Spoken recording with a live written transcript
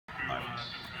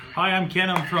Hi, I'm Ken.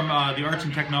 I'm from the Arts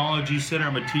and Technology Center.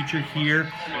 I'm a teacher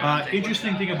here.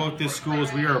 Interesting thing about this school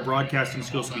is we are a broadcasting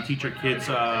school, so we teach our kids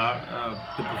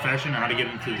the profession, how to get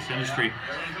into this industry.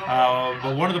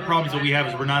 But one of the problems that we have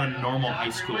is we're not a normal high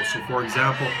school. So for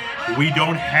example, we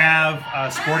don't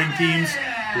have sporting teams.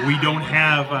 We don't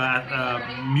have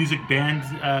music bands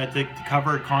to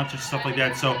cover concerts, stuff like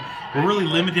that. So we're really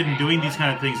limited in doing these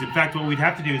kind of things. In fact, what we'd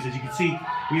have to do is, as you can see,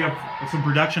 we have some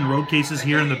production road cases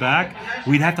here in the back.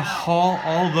 We'd have to haul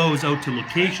all those out to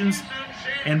locations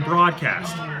and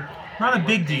broadcast. Not a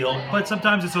big deal, but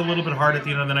sometimes it's a little bit hard at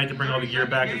the end of the night to bring all the gear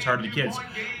back. It's hard to the kids.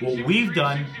 What we've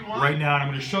done right now, and I'm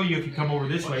going to show you if you come over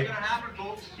this way,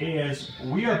 is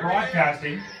we are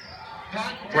broadcasting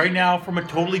right now from a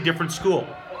totally different school.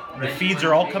 The feeds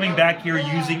are all coming back here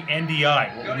using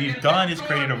NDI. What we've done is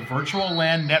created a virtual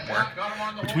LAN network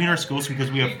between our schools because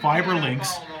we have fiber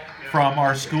links from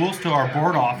our schools to our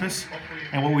board office.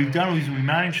 And what we've done is we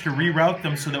managed to reroute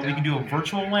them so that we can do a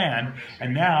virtual LAN.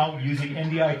 And now, using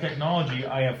NDI technology,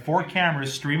 I have 4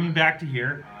 cameras streaming back to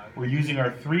here. We're using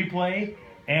our 3-play,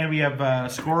 and we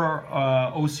have Score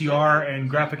OCR and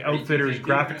Graphic Outfitters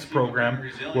graphics program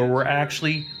where we're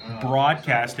actually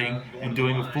broadcasting and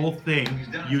doing a full thing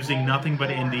using nothing but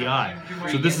NDI.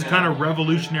 So this is kind of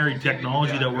revolutionary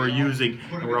technology that we're using,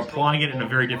 and we're applying it in a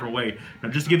very different way. Now,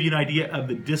 just to give you an idea of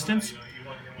the distance,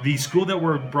 the school that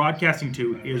we're broadcasting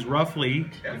to is roughly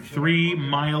 3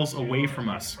 miles away from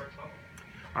us.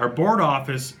 Our board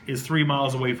office is 3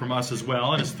 miles away from us as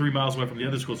well, and it's 3 miles away from the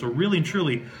other school. So really and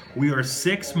truly, we are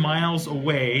 6 miles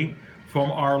away from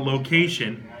our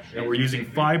location, and we're using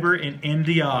fiber and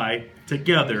NDI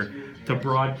together to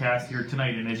broadcast here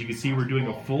tonight. And as you can see, we're doing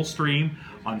a full stream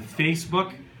on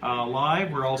Facebook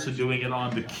Live. We're also doing it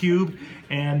on theCUBE,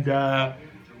 and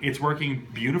it's working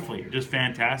beautifully, just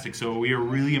fantastic. So we are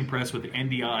really impressed with the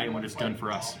NDI and what it's done for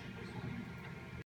us.